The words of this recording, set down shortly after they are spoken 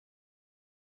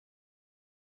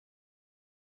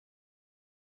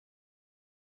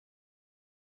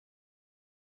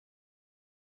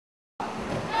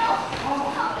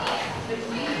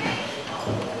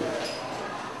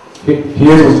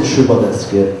Here's what's true about that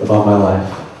skit, about my life.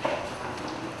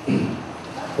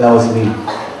 That was me.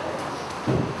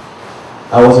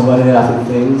 I was running after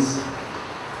things.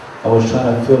 I was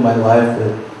trying to fill my life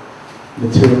with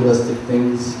materialistic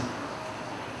things.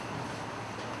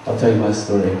 I'll tell you my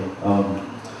story.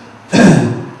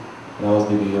 When I was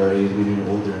maybe your age, maybe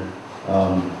older,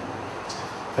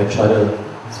 I tried to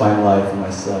find life for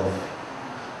myself.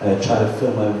 And I tried to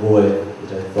fill my void,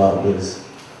 which I thought was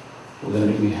going to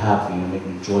make me happy and make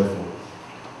me joyful,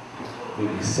 make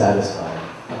me satisfied.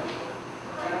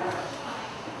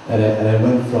 And I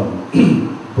went from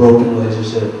broken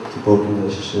relationship to broken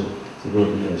relationship to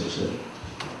broken relationship.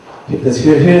 Because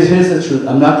here's the truth.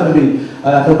 I'm not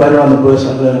gonna bite around the bush.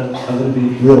 I'm gonna be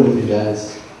real with you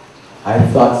guys. I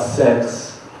thought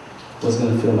sex was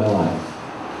gonna fill my life.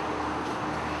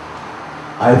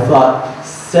 I thought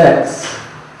sex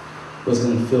was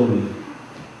gonna fill me.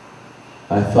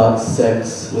 I thought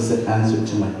sex was the answer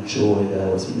to my joy that I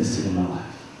was missing in my life.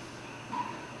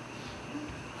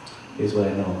 Here's what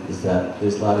I know, is that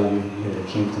there's a lot of you here that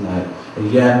came tonight.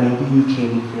 And yeah, maybe you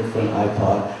came in here for an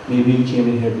iPod. Maybe you came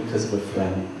in here because of a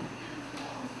friend.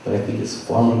 But I think it's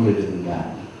far more greater than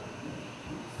that.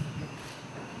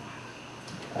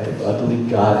 I believe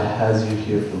God has you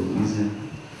here for a reason.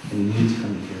 And you need to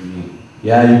come and hear me.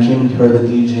 Yeah, you came and heard the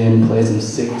DJ and play some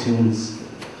sick tunes.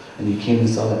 And you came and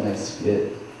saw that nice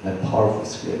skit, that powerful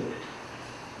skit.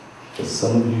 But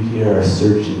some of you here are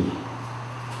searching.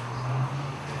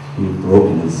 You're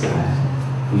broken inside.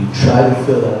 And you try to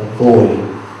fill that void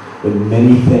with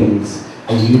many things,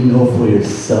 and you know for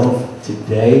yourself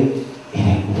today, it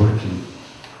ain't working.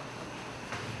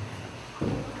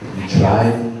 You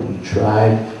tried, and you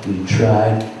tried, and you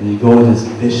tried, and you go in this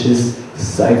vicious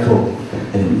cycle,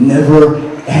 and it never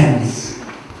ends.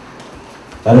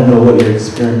 I don't know what you're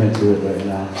experimenting with right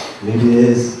now. Maybe it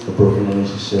is a broken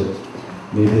relationship.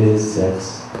 Maybe it is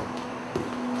sex.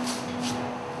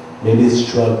 Maybe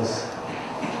it's drugs.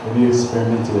 Maybe you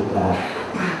experimented with that.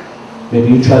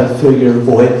 Maybe you try to fill your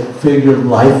void, fill your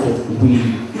life with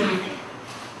weed.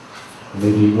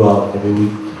 Maybe you go out every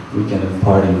weekend and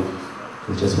party.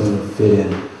 You just want to fit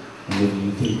in. And maybe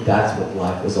you think that's what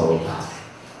life is all about.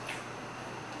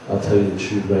 I'll tell you the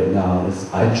truth right now,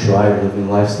 is I tried living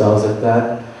lifestyles like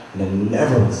that, and I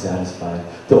never was satisfied.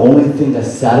 The only thing that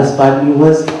satisfied me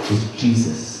was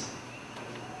Jesus.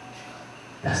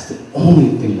 That's the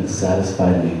only thing that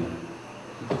satisfied me.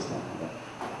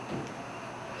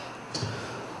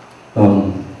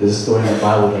 There's a story in the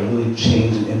Bible that really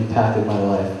changed and impacted my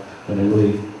life when I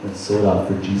really went sold out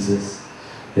for Jesus.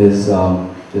 There's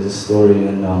a story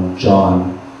in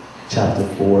John chapter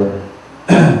 4.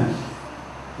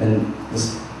 And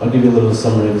I'll give you a little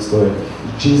summary of the story.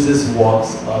 Jesus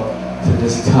walks up to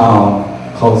this town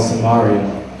called Samaria,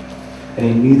 and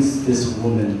he meets this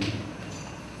woman,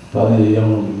 probably a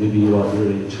young woman, maybe you are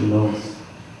your age, who knows.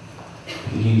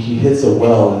 He hits a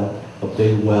well, a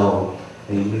big well,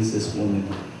 and he meets this woman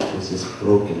who's just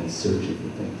broken and searching for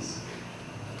things.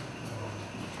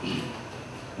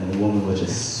 And the woman was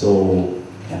just so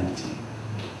empty.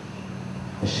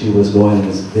 And she was going in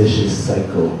this vicious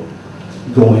cycle,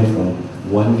 going from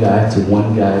one guy to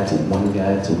one guy to one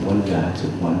guy to one guy to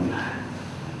one guy.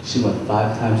 She went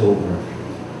 5 times over,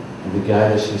 and the guy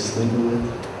that she was sleeping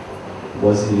with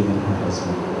wasn't even her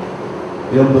husband.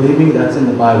 You don't believe me? That's in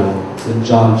the Bible. It's in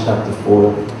John chapter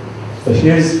 4. But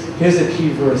here's a key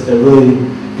verse that really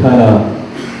kind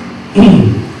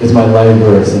of is my life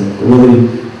verse and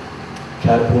really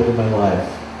catapulted my life.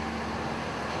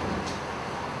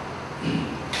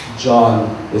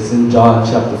 It's in John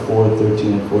chapter 4,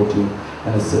 13 and 14.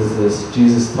 And it says this: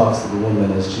 Jesus talks to the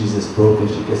woman as Jesus broken.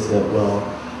 She gets to that well,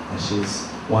 and she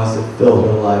wants to fill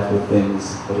her life with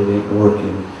things, but it ain't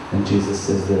working. And Jesus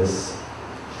says this.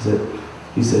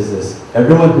 He says this: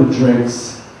 everyone who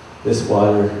drinks this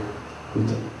water from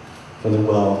the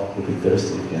well will be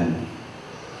thirsty again.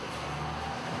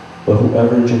 But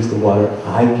whoever drinks the water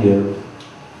I give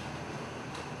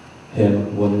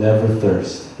him will never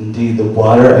thirst. Indeed, the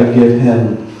water I give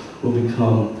him will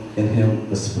become in him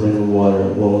a spring of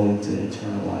water welling into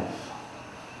eternal life.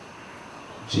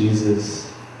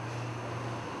 Jesus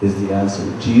is the answer.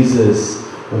 Jesus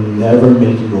will never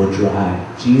make you go dry.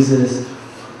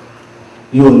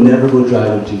 You will never go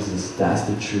dry with Jesus. That's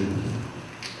the truth.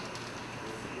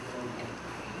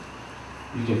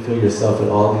 You can fill yourself with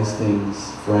all these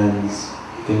things, friends,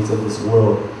 things of this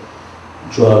world,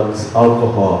 drugs,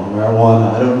 alcohol,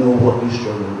 marijuana. I don't know what you're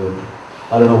struggling with.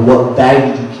 I don't know what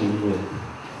baggage you came with.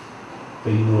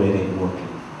 But you know it ain't working.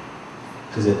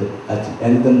 Because at the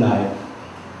end of the night,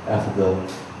 after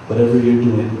whatever you're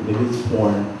doing, maybe it's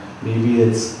porn, maybe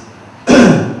it's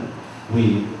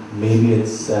Maybe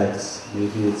it's sex,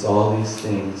 maybe it's all these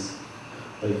things,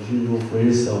 but you know for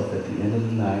yourself at the end of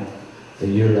the night that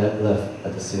you're left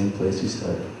at the same place you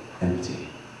started, empty.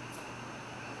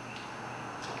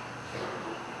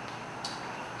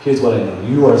 Here's what I know.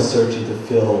 You are searching to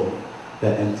fill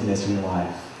that emptiness in your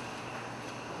life.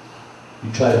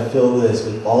 You try to fill this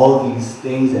with all these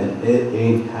things and it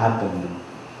ain't happening.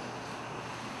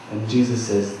 And Jesus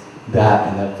says that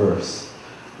in that verse,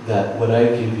 that what I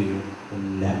give you,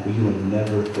 you will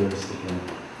never thirst again.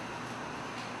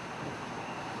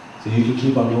 So you can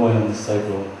keep on going on this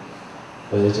cycle,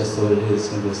 but it's just what it is. It's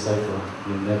going to be a cycle.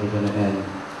 You're never going to end.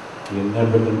 You're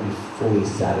never going to be fully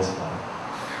satisfied.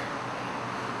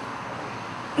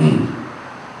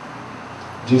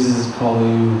 Jesus is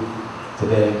calling you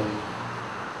today.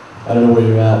 I don't know where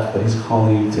you're at, but he's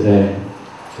calling you today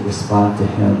to respond to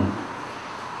him.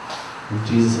 And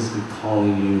Jesus has been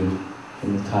calling you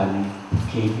from the time you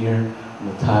came here, from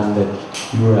the time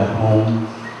that you were at home,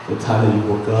 the time that you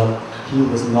woke up. He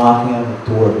was knocking on the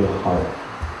door of your heart.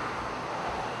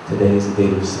 Today is the day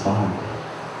to respond.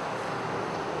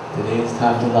 Today it's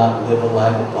time to not live a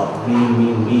life about me,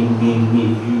 you.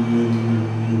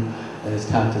 And it's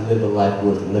time to live a life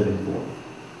worth living for.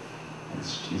 And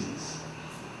it's Jesus.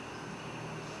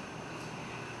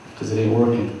 Because it ain't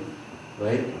working,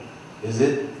 right? Is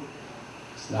it?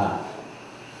 It's not.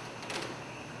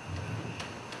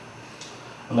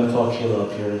 I'm going to call Hilo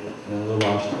up here in a little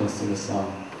while. She's going to sing a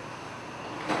song.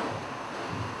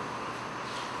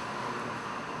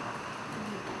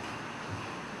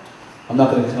 I'm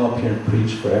not going to come up here and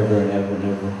preach forever and ever and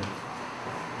ever.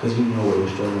 Because you know what you're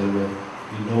struggling with.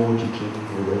 You know what you came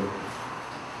here with.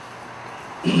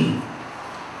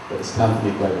 But it's time to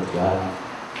make right with God.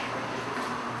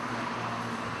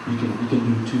 You can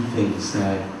do two things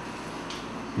tonight.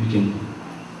 You can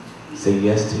say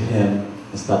yes to him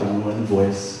and stop ignoring the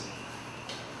voice.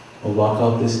 Or walk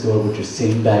out this door with your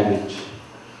same baggage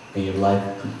and your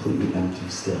life completely empty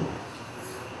still.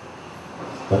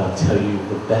 But I'll tell you,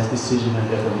 the best decision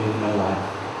I've ever made in my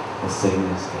life was saying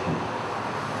yes to him.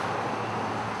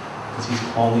 Because he's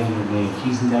calling your name.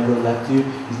 He's never left you.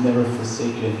 He's never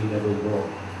forsaken you. He never will.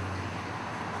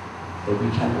 But we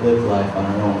can't live life on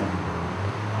our own.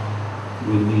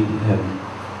 We need him.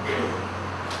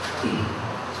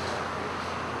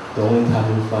 The only time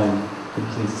we find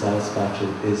complete satisfaction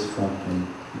is from him,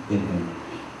 in him.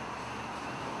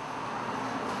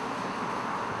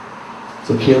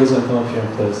 So Kayla's going to come up here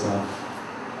and play a song.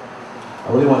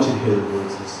 I really want you to hear the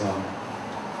words of the song.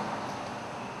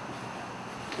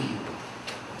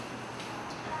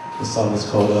 The song is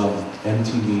called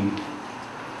MTV.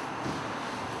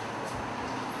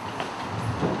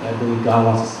 I believe God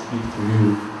wants to speak through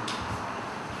you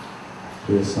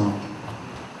through a song.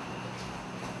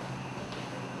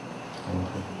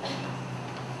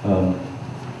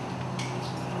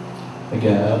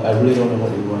 Again, I really don't know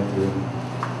what you're going through,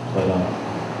 but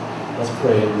let's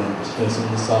pray and then just listen to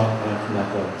the song and then come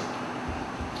back up.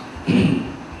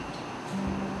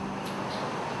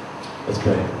 Let's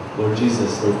pray. Lord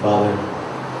Jesus, Lord Father,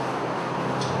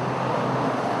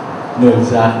 you know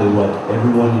exactly what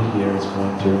everyone here is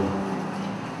going through.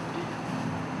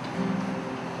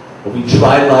 But we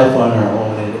tried life on our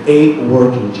own and it ain't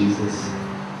working, Jesus.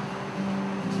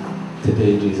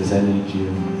 Today, Jesus, I need you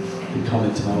to come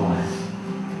into my life.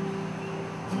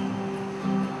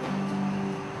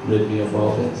 Rid me of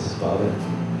all this, Father.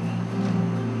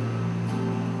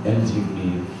 Empty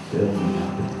me, fill me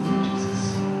up with you, Jesus.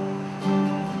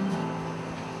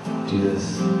 Jesus,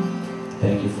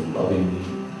 thank you for loving me.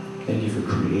 Thank you for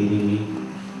creating me.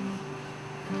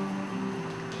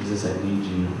 Jesus, I need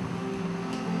you.